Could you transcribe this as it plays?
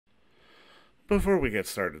Before we get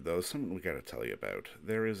started, though, something we got to tell you about.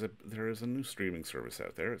 There is a new streaming service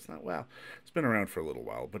out there. It's not well, it's been around for a little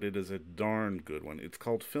while, but it is a darn good one. It's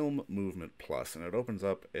called Film Movement Plus, and it opens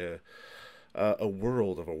up a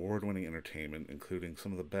world of award-winning entertainment, including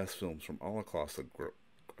some of the best films from all across the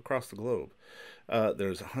globe.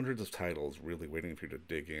 There's hundreds of titles really waiting for you to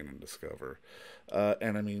dig in and discover.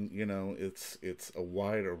 And I mean, it's a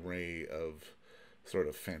wide array of sort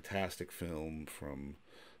of fantastic film from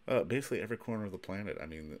basically every corner of the planet. I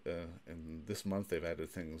mean, and this month they've added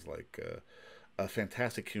things like a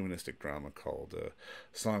fantastic humanistic drama called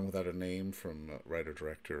 "Song Without a Name" from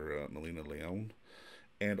writer-director Melina Leon.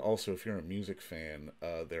 And also, if you're a music fan,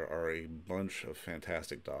 there are a bunch of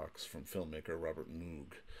fantastic docs from filmmaker Robert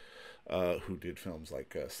Moog, who did films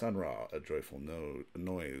like Sun Ra, A Joyful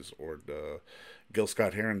Noise, or the Gil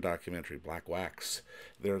Scott Heron documentary Black Wax.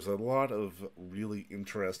 There's a lot of really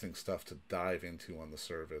interesting stuff to dive into on the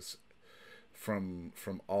service from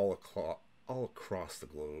all across the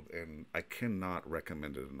globe, and I cannot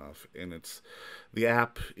recommend it enough. And the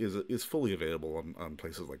app is fully available on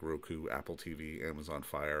places like Roku, Apple TV, Amazon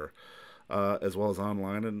Fire, as well as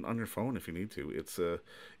online and on your phone if you need to. It's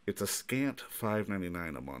a scant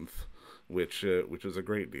 $5.99 a month, which is a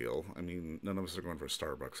great deal. I mean, none of us are going for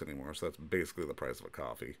Starbucks anymore, so that's basically the price of a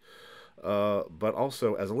coffee. But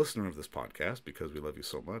also, as a listener of this podcast, because we love you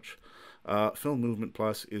so much, Film Movement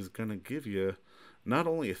Plus is going to give you not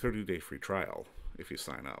only a 30-day free trial if you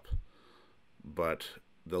sign up, but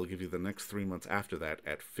they'll give you the next 3 months after that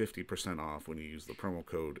at 50% off when you use the promo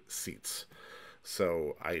code SEATS.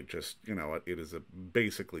 So it is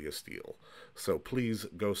basically a steal. So please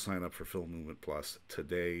go sign up for Film Movement Plus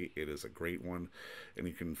today. It is a great one. And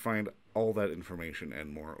you can find all that information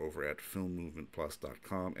and more over at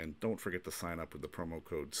filmmovementplus.com. And don't forget to sign up with the promo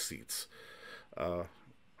code SEATS.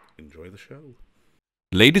 Enjoy the show.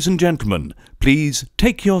 Ladies and gentlemen, please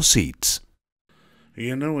take your seats.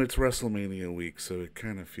 It's Wrestlemania week, so it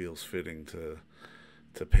kind of feels fitting to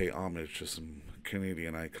pay homage to some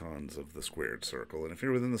Canadian icons of the squared circle. And if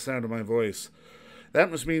you're within the sound of my voice,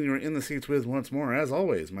 that must mean you're in the seats with once more. As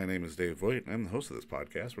always, my name is Dave Voigt, and I'm the host of this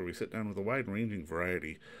podcast, where we sit down with a wide-ranging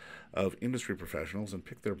variety of industry professionals and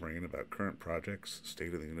pick their brain about current projects,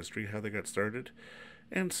 state of the industry, how they got started,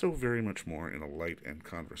 and so very much more in a light and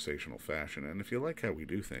conversational fashion. And if you like how we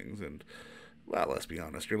do things, and, well, let's be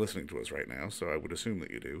honest, you're listening to us right now, so I would assume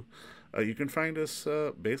that you do, you can find us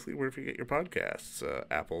basically wherever you get your podcasts,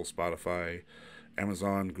 Apple, Spotify,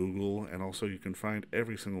 Amazon, Google, and also you can find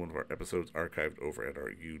every single one of our episodes archived over at our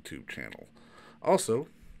YouTube channel. Also,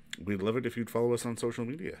 we'd love it if you'd follow us on social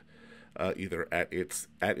media, either at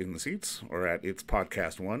In the Seats or at It's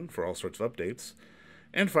Podcast One for all sorts of updates.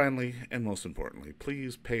 And finally, and most importantly,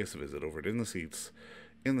 please pay us a visit over at In the Seats,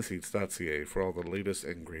 intheseats.ca, for all the latest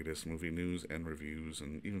and greatest movie news and reviews,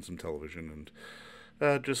 and even some television, and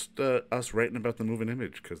just us writing about the moving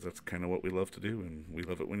image, because that's kind of what we love to do, and we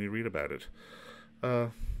love it when you read about it.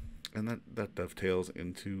 And that dovetails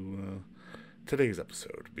into today's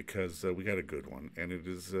episode, because we got a good one, and it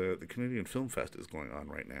is the Canadian Film Fest is going on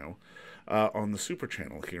right now on the Super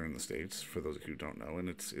Channel here in the States, for those of you who don't know, and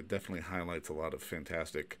it definitely highlights a lot of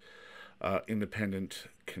fantastic independent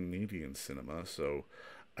Canadian cinema. So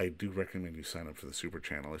I do recommend you sign up for the Super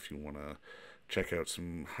Channel if you want to check out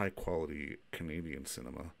some high quality Canadian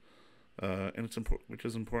cinema, and which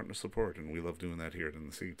is important to support, and we love doing that here at In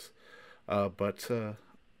the Seats. But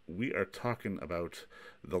we are talking about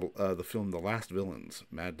the film The Last Villains,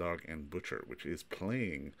 Mad Dog and Butcher, which is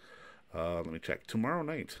playing, let me check,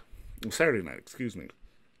 Saturday night, excuse me,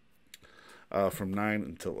 from 9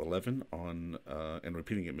 until 11 on, and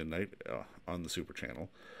repeating at midnight on the Super Channel.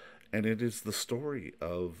 And it is the story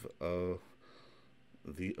of the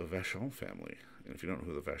Vachon family. And if you don't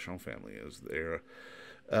know who the Vachon family is,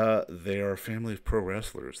 they are a family of pro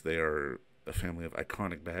wrestlers. They are a family of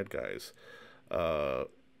iconic bad guys. And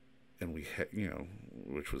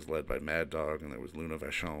which was led by Mad Dog, and there was Luna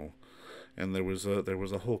Vachon, and there was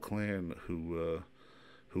a whole clan who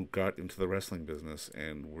got into the wrestling business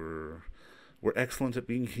and were excellent at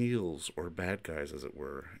being heels, or bad guys, as it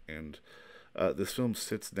were. And this film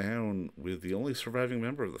sits down with the only surviving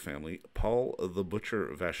member of the family, Paul the Butcher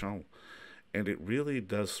Vachon, and it really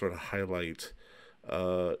does sort of highlight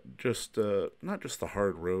just not just the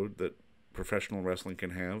hard road that professional wrestling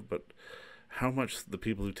can have, but how much the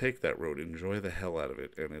people who take that road enjoy the hell out of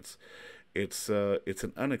it. And it's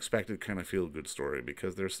an unexpected kind of feel-good story,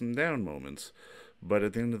 because there's some down moments, but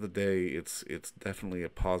at the end of the day, it's definitely a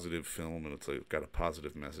positive film, and it's got a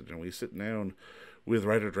positive message. And we sit down with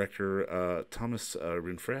writer-director Thomas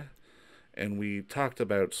Rinfret, and we talked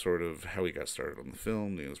about sort of how he got started on the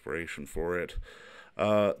film, the inspiration for it,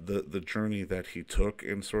 the journey that he took,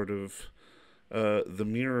 and sort of the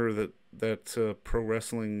mirror that pro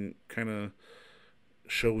wrestling kind of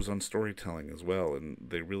shows on storytelling as well, and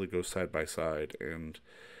they really go side by side. And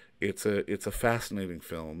it's a fascinating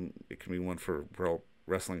film. It can be one for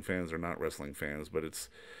wrestling fans or not wrestling fans, but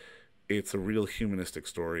it's a real humanistic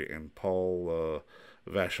story. And Paul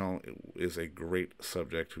Vachon is a great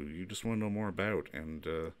subject who you just want to know more about. And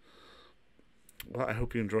well, I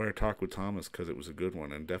hope you enjoy our talk with Thomas, because it was a good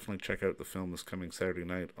one. And definitely check out the film this coming Saturday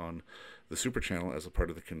night on the Super Channel as a part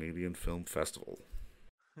of the Canadian Film Festival.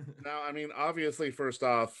 Now, I mean, obviously, first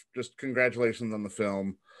off, just congratulations on the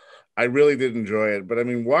film. I really did enjoy it, but I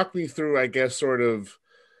mean, walk me through, I guess, sort of,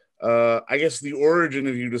 I guess the origin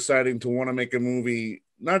of you deciding to want to make a movie,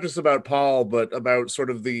 not just about Paul, but about sort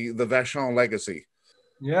of the Vachon legacy.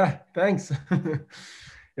 Yeah, thanks.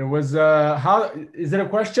 It was how is it a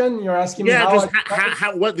question you're asking me? Yeah, How just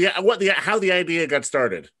how the idea got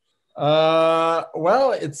started.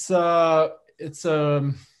 Well,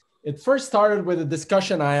 it first started with a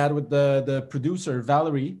discussion I had with the producer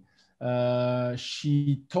Valerie.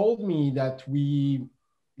 She told me that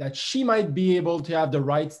she might be able to have the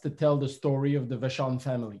rights to tell the story of the Vachon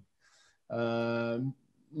family.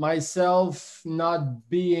 Myself not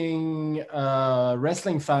being a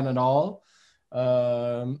wrestling fan at all,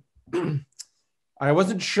 I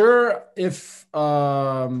wasn't sure if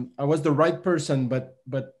I was the right person, but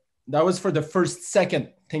that was for the first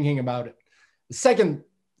second thinking about it. The second,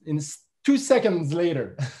 in 2 seconds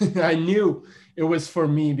later, I knew it was for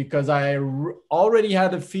me, because I already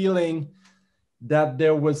had a feeling that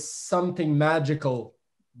there was something magical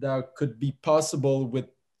that could be possible with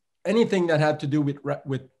anything that had to do with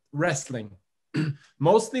wrestling,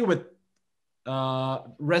 mostly with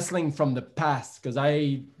wrestling from the past, because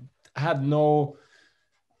I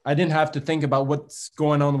didn't have to think about what's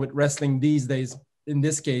going on with wrestling these days in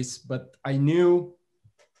this case, but I knew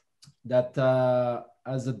that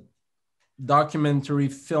as a documentary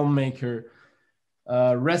filmmaker,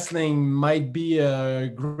 wrestling might be a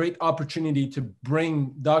great opportunity to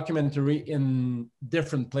bring documentary in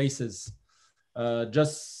different places,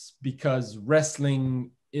 just because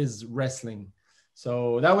wrestling is wrestling.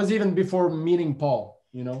 So that was even before meeting Paul,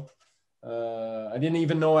 you know. I didn't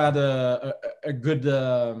even know I had a good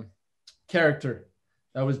character.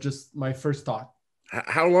 That was just my first thought.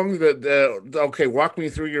 How long did okay, walk me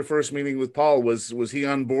through your first meeting with Paul. Was he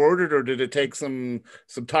on board, or did it take some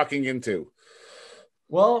talking into?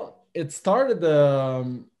 Well, it started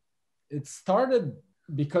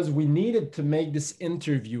because we needed to make this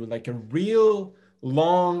interview like a real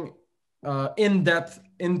long, in-depth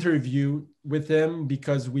interview with him,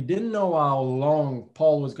 because we didn't know how long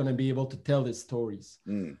Paul was going to be able to tell his stories.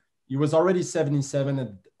 He was already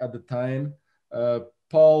 77 at the time.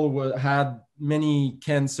 Paul had many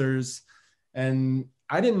cancers, and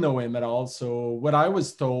I didn't know him at all. So what I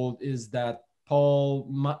was told is that Paul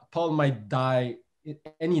might die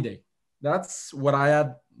any day. That's what I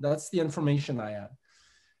had. That's the information I had.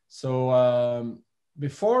 So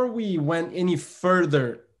before we went any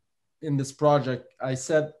further in this project, I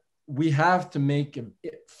said we have to make a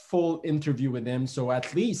full interview with him. So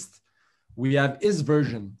at least we have his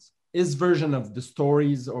version of the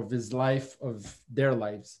stories of his life, of their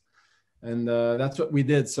lives. And that's what we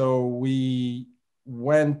did. So we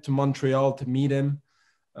went to Montreal to meet him,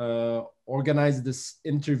 organized this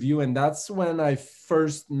interview. And that's when I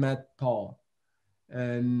first met Paul.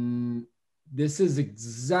 And this is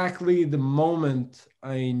exactly the moment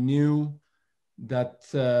I knew that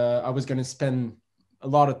I was going to spend a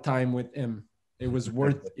lot of time with him. It was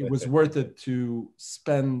worth it to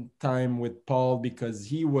spend time with Paul, because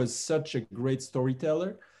he was such a great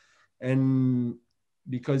storyteller, and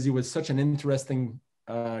because he was such an interesting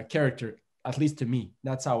character, at least to me.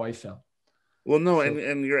 That's how I felt. Well, no,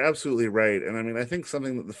 and you're absolutely right. And I mean, I think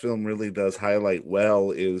something that the film really does highlight well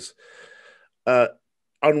is,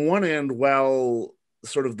 on one end, while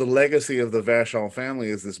sort of the legacy of the Vachon family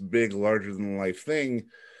is this big, larger than life thing,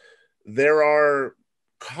 there are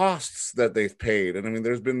costs that they've paid. And I mean,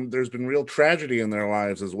 there's been real tragedy in their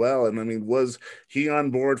lives as well. And I mean, was he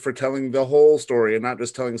on board for telling the whole story and not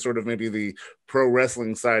just telling sort of maybe the pro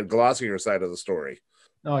wrestling side, glossier side of the story?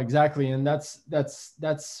 No, exactly. And that's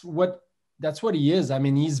what he is. I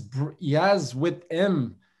mean, he has with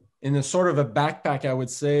him, in a sort of a backpack, I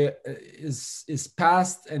would say, is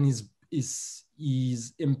past, and I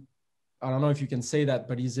don't know if you can say that,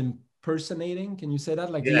 but he's impersonating. Can you say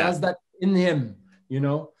that? Like, yeah. He has that in him, you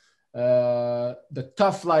know, the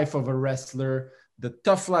tough life of a wrestler, the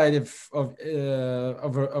tough life of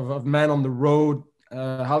man on the road,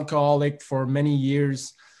 alcoholic for many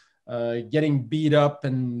years, getting beat up,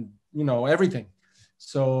 and everything.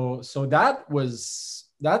 So that's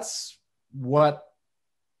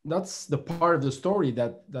the part of the story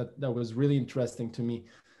that was really interesting to me.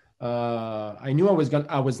 I knew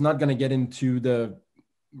I was not gonna get into the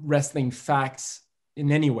wrestling facts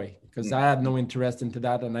in any way, because I had no interest into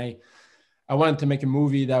that, and I wanted to make a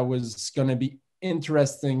movie that was gonna be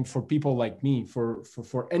interesting for people like me, for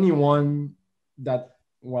anyone that,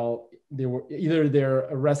 well, they're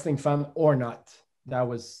a wrestling fan or not. That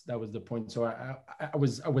was the point. So I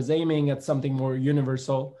was aiming at something more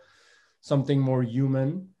universal, something more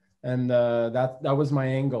human, and that was my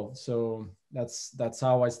angle. So that's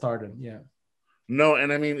how I started. Yeah. No,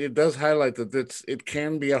 and I mean, it does highlight that it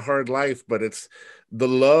can be a hard life, but it's the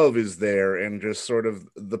love is there, and just sort of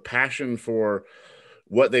the passion for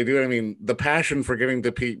what they do. I mean, the passion for getting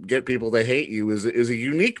to get people to hate you is a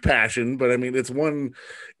unique passion, but I mean, it's one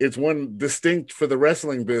distinct for the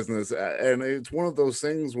wrestling business, and it's one of those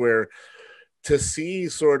things where to see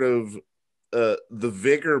sort of the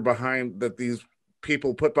vigor behind that these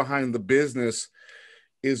people put behind the business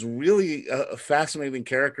is really a fascinating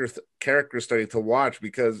character study to watch,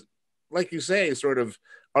 because like you say, sort of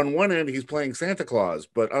on one end he's playing Santa Claus,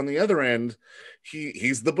 but on the other end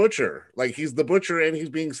he's the butcher. Like, he's the butcher and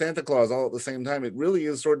he's being Santa Claus all at the same time. It really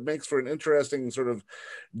is sort of makes for an interesting sort of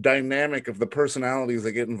dynamic of the personalities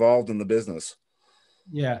that get involved in the business.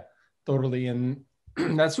 Yeah, totally. And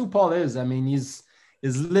that's who Paul is. I mean, he's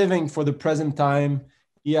living for the present time.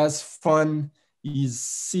 He has fun. He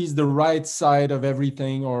sees the right side of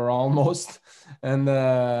everything, or almost. And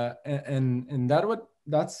that's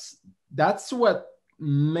what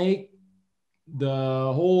make the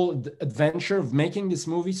whole adventure of making this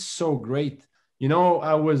movie so great.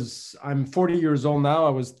 I'm 40 years old now. I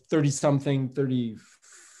was 30 something,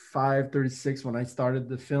 35, 36 when I started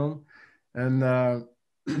the film. And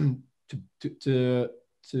to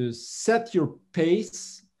set your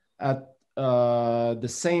pace at the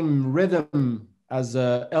same rhythm as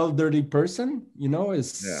a elderly person,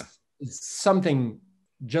 is something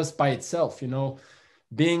just by itself.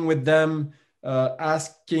 Being with them,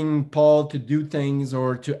 asking Paul to do things,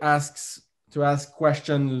 or to ask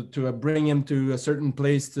questions, to bring him to a certain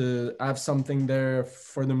place to have something there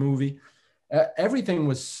for the movie. Everything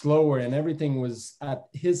was slower and everything was at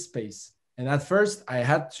his pace. And at first I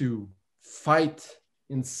had to fight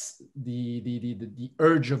in the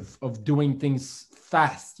urge of doing things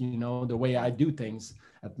fast, the way I do things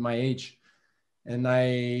at my age. And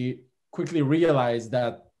I quickly realized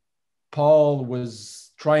that Paul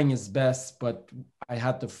was trying his best, but I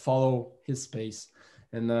had to follow his pace.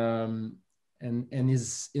 And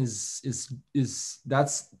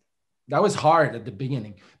that was hard at the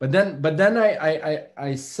beginning. But then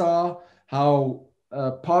I saw how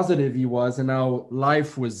positive he was, and how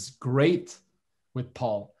life was great with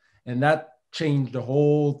Paul, and that changed the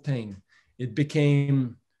whole thing. It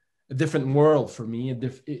became a different world for me.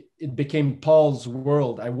 It became Paul's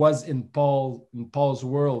world. I was in Paul's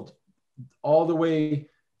world all the way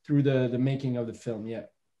through the making of the film. Yeah.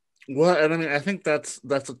 Well, and I mean, I think that's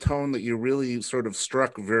a tone that you really sort of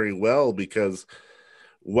struck very well, because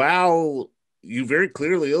while you very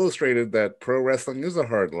clearly illustrated that pro wrestling is a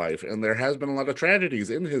hard life, and there has been a lot of tragedies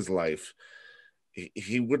in his life,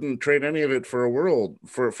 he wouldn't trade any of it for a world,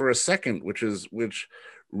 for a second, which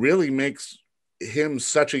really makes him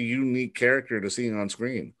such a unique character to see on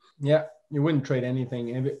screen. Yeah, you wouldn't trade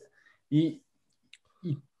anything. He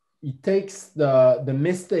takes the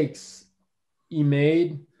mistakes he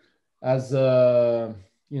made as he has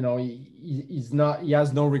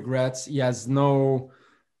no regrets. He has no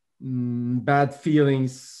bad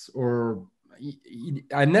feelings, or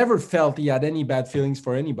I never felt he had any bad feelings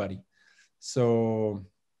for anybody. So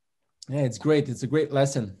yeah, it's great. It's a great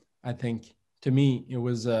lesson. I think, to me, it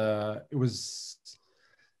was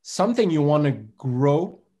something you want to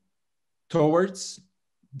grow towards,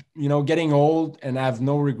 getting old and have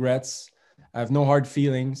no regrets, have no hard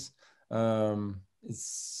feelings.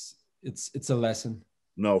 It's a lesson.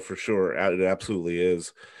 No, for sure. It absolutely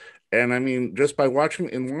is. And I mean, just by watching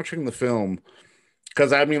the film,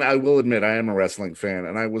 because I mean, I will admit I am a wrestling fan,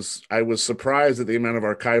 and I was surprised at the amount of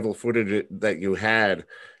archival footage that you had.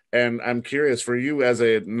 And I'm curious, for you as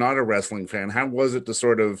not a wrestling fan, how was it to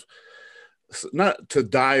sort of not to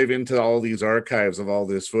dive into all these archives of all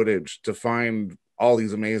this footage to find all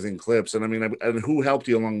these amazing clips? And I mean, and who helped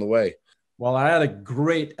you along the way? Well, I had a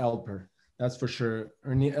great helper, that's for sure.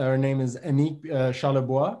 Her name is Annick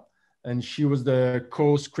Charlebois, and she was the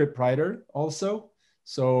co-script writer also.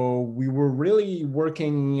 So we were really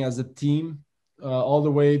working as a team all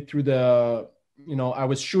the way through the, I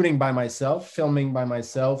was shooting by myself, filming by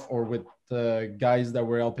myself, or with the guys that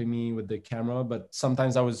were helping me with the camera. But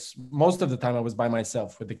sometimes most of the time I was by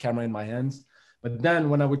myself with the camera in my hands. But then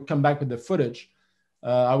when I would come back with the footage,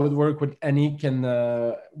 I would work with Anik, and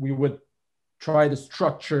we would try to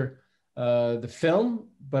structure the film,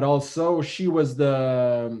 but also she was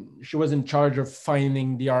in charge of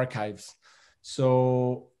finding the archives.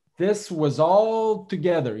 So this was all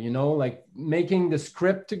together, like making the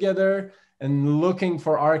script together and looking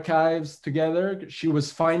for archives together. She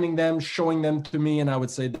was finding them, showing them to me, and I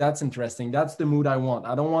would say, that's interesting. That's the mood I want.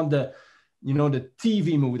 I don't want the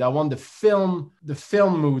TV mood. I want the film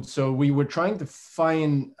mood. So we were trying to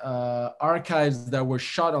find archives that were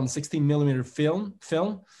shot on 16 millimeter film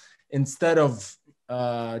instead of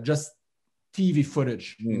just TV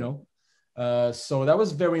footage, so that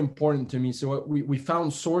was very important to me. So we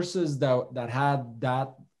found sources that had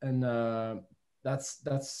that, and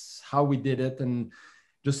that's how we did it, and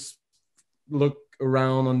just look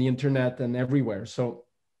around on the internet and everywhere. So,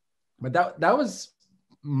 but that was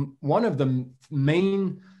one of the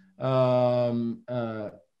main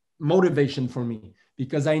motivation for me,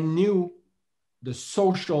 because I knew the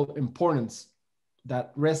social importance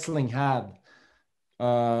that wrestling had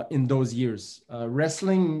in those years.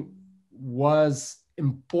 Wrestling was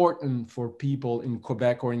important for people in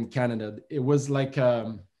Quebec or in Canada. It was like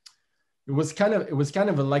it was kind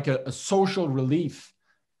of like a social relief,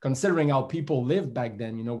 considering how people lived back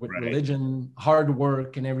then, with Right. religion, hard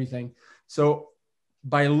work, and everything. So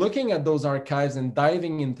by looking at those archives and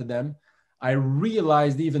diving into them, I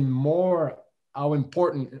realized even more how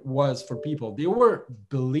important it was for people. They were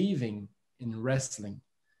believing in wrestling,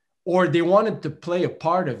 or they wanted to play a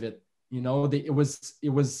part of it. It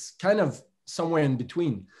was kind of somewhere in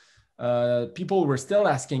between. People were still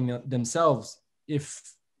asking themselves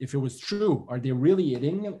if it was true. Are they really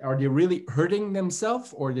Are they really hurting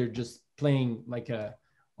themselves, or they're just playing like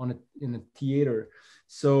in a theater?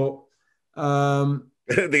 So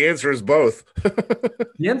the answer is both.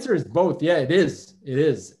 the answer is both. Yeah, it is. It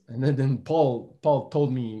is. And then Paul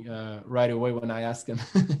told me right away when I asked him.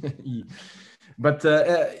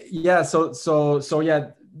 Yeah, so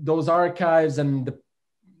yeah, those archives, and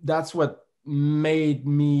that's what made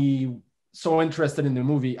me so interested in the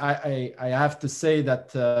movie. I have to say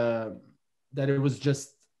that that it was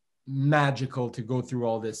just magical to go through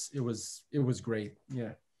all this. It was great.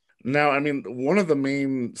 Yeah. Now, I mean, one of the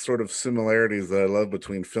main sort of similarities that I love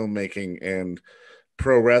between filmmaking and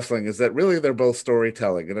pro wrestling is that really they're both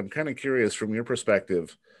storytelling. And I'm kind of curious, from your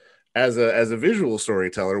perspective, as a visual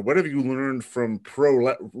storyteller, what have you learned from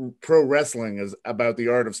pro wrestling as about the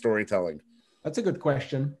art of storytelling? That's a good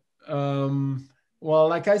question. Well,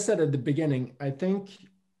 like I said at the beginning, I think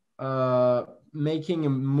making a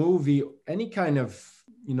movie, any kind of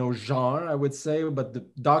genre, I would say, but the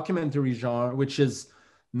documentary genre, which is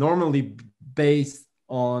normally based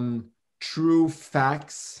on true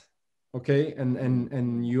facts, okay,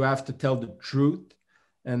 and you have to tell the truth,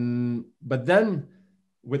 but then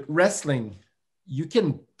with wrestling, you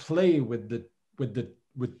can play with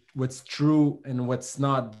what's true and what's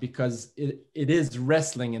not, because it is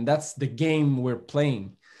wrestling, and that's the game we're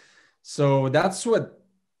playing. So that's what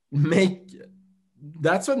made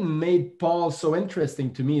Paul so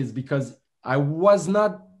interesting to me, is because I was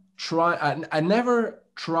not trying. I never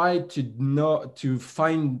tried to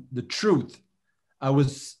find the truth. I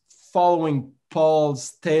was following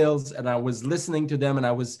Paul's tales, and I was listening to them, and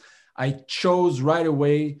I chose right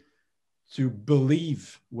away to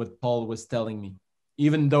believe what Paul was telling me,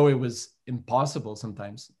 even though it was impossible.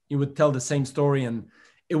 Sometimes he would tell the same story and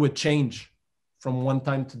it would change from one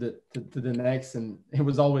time to the next, and it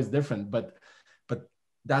was always different. But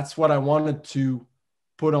that's what I wanted to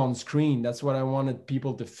put on screen. That's what I wanted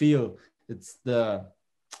people to feel. It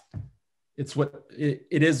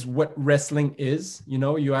is what wrestling is.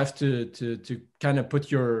 You have to kind of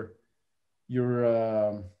put your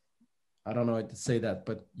I don't know how to say that,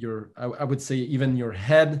 but I would say even your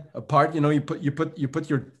head apart. You put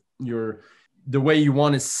your the way you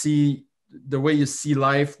want to see, the way you see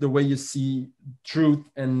life, the way you see truth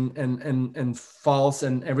and false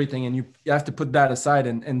and everything, and you have to put that aside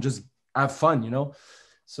and just have fun.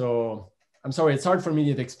 So I'm sorry, it's hard for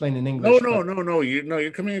me to explain in English. No.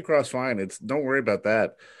 You're coming across fine. Don't worry about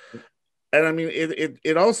that. And I mean,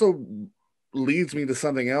 it also leads me to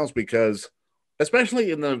something else, because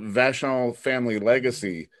especially in the Vachon family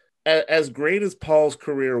legacy, as great as Paul's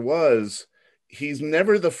career was, he's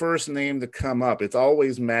never the first name to come up. It's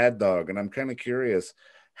always Mad Dog. And I'm kind of curious,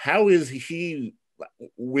 how is he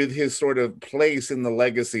with his sort of place in the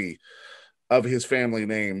legacy of his family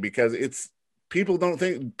name, because people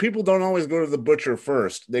don't always go to the butcher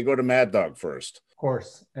first. They go to Mad Dog first. Of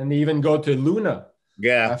course. And they even go to Luna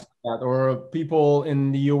Yeah, after that. Or people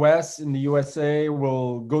in the US, in the USA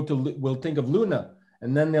will think of Luna,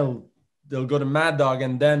 and then they'll go to Mad Dog,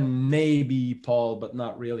 and then maybe Paul, but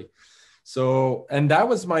not really. So, and that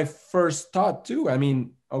was my first thought too. I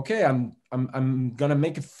mean, okay, I'm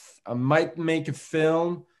gonna I might make a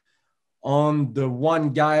film on the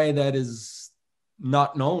one guy that is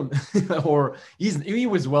not known, or he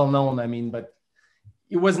was well known. I mean, but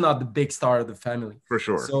he was not the big star of the family. for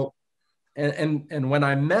sure. So, and when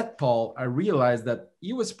I met Paul, I realized that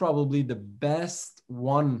he was probably the best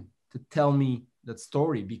one to tell me that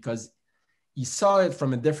story, because he saw it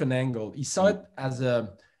from a different angle. He saw it as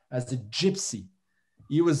a gypsy.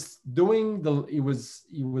 He was living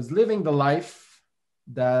the life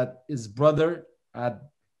that his brother had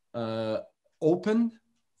opened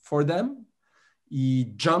for them.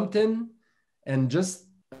 He jumped in and just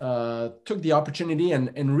took the opportunity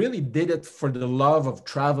and really did it for the love of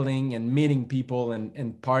traveling and meeting people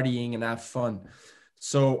and partying and have fun.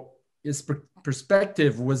 So his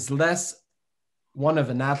perspective was less one of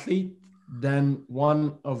an athlete than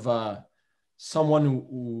one of someone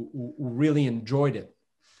who really enjoyed it.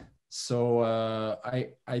 So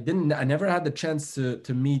I never had the chance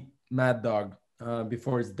to meet Mad Dog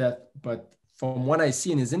before his death, but from what I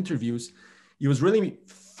see in his interviews, he was really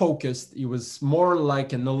focused. He was more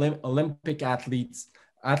like an Olympic athlete,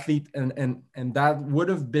 and that would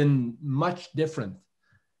have been much different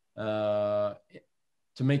to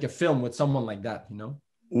make a film with someone like that, you know?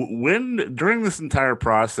 When during this entire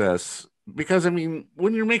process, because I mean,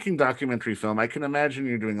 when you're making documentary film, I can imagine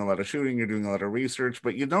you're doing a lot of shooting, you're doing a lot of research,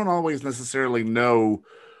 but you don't always necessarily know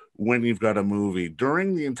when you've got a movie.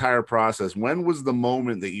 During the entire process, when was the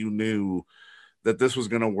moment that you knew that this was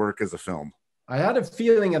going to work as a film? I had a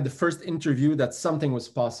feeling at the first interview that something was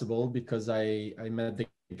possible, because I met the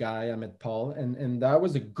guy, I met Paul, and that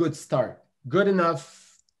was a good start, good enough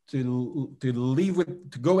to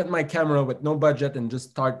go with my camera with no budget and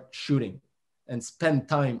just start shooting and spend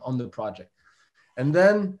time on the project. And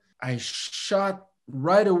then I shot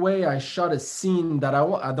right away. I shot a scene that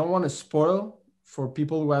I don't want to spoil for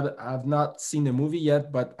people who have not seen the movie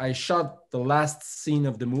yet, but I shot the last scene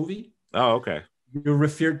of the movie. Oh, okay. You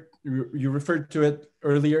referred to it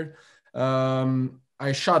earlier.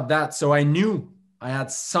 I shot that, so I knew I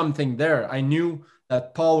had something there. I knew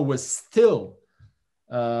that Paul was still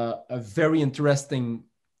a very interesting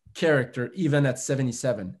character, even at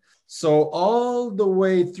 77. So all the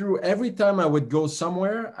way through, every time I would go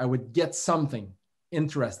somewhere, I would get something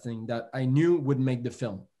interesting that I knew would make the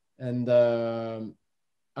film. And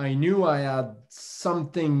I knew I had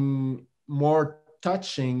something more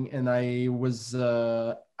touching, and I was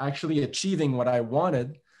actually achieving what I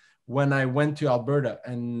wanted when I went to Alberta.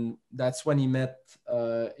 And that's when he met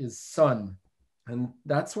his son. And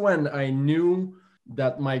that's when I knew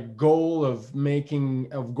that my goal of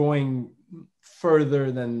going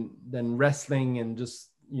further than wrestling and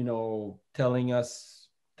just, you know, telling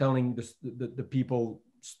the people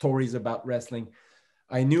stories about wrestling,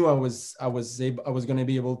 I knew I was going to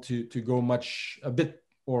be able to go much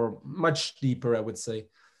deeper, I would say,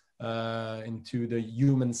 into the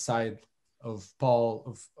human side of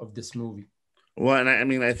Paul of this movie. Well, and I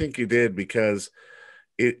mean, I think you did, because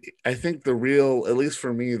I think at least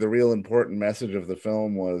for me, the real important message of the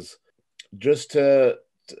film was just to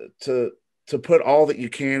put all that you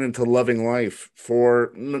can into loving life,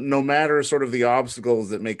 for no matter sort of the obstacles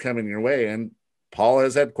that may come in your way. And Paul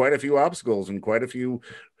has had quite a few obstacles and quite a few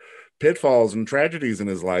pitfalls and tragedies in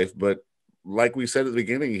his life, but like we said at the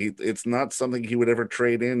beginning, it's not something he would ever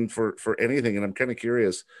trade in for anything. And I'm kind of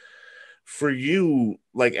curious, for you,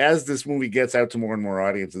 like, as this movie gets out to more and more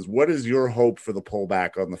audiences, what is your hope for the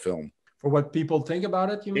pullback on the film? For what people think about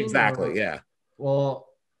it, you mean? Exactly, yeah. Well,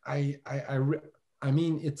 I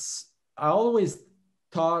mean, I always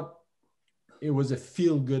thought it was a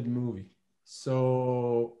feel-good movie.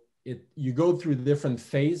 So you go through different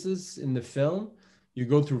phases in the film. You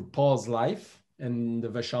go through Paul's life and the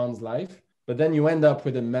Vachon's life, but then you end up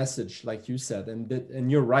with a message, like you said,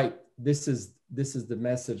 and you're right. This is the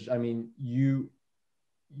message. I mean, you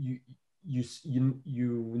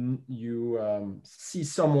see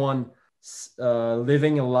someone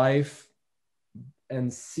living a life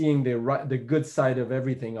and seeing the good side of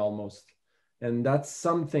everything almost, and that's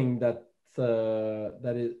something that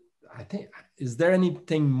is, I think, is there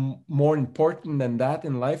anything more important than that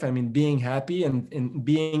in life? I mean, being happy and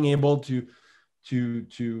being able to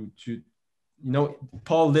You know,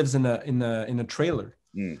 Paul lives in a trailer.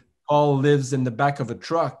 Mm. Paul lives in the back of a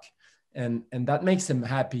truck, and that makes him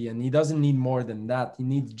happy. And he doesn't need more than that. He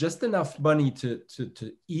needs just enough money to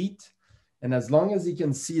eat, and as long as he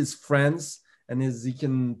can see his friends and as he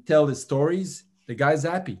can tell his stories, the guy's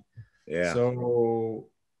happy. Yeah. So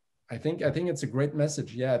I think it's a great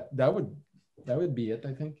message. Yeah, that would be it,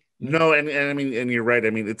 I think. Yeah. No, and I mean, and you're right.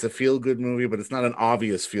 I mean, it's a feel good movie, but it's not an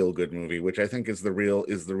obvious feel good movie, which I think is the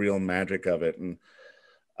real magic of it. And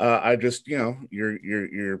I just,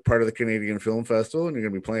 you're part of the Canadian Film Festival, and you're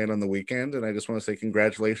going to be playing on the weekend. And I just want to say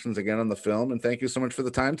congratulations again on the film, and thank you so much for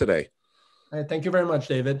the time today. All right, thank you very much,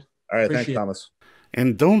 David. All right, thanks, Appreciate it. Thomas.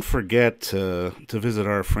 And don't forget to visit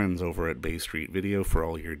our friends over at Bay Street Video for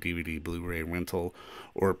all your DVD, Blu-ray rental,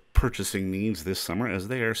 or purchasing needs this summer, as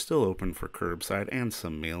they are still open for curbside and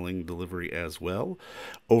some mailing delivery as well.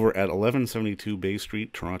 Over at 1172 Bay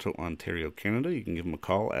Street, Toronto, Ontario, Canada. You can give them a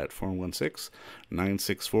call at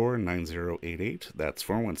 416-964-9088. That's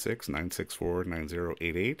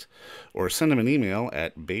 416-964-9088. Or send them an email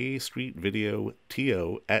at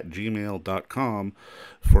baystreetvideoto@gmail.com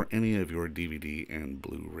for any of your DVD and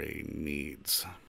Blu-ray needs.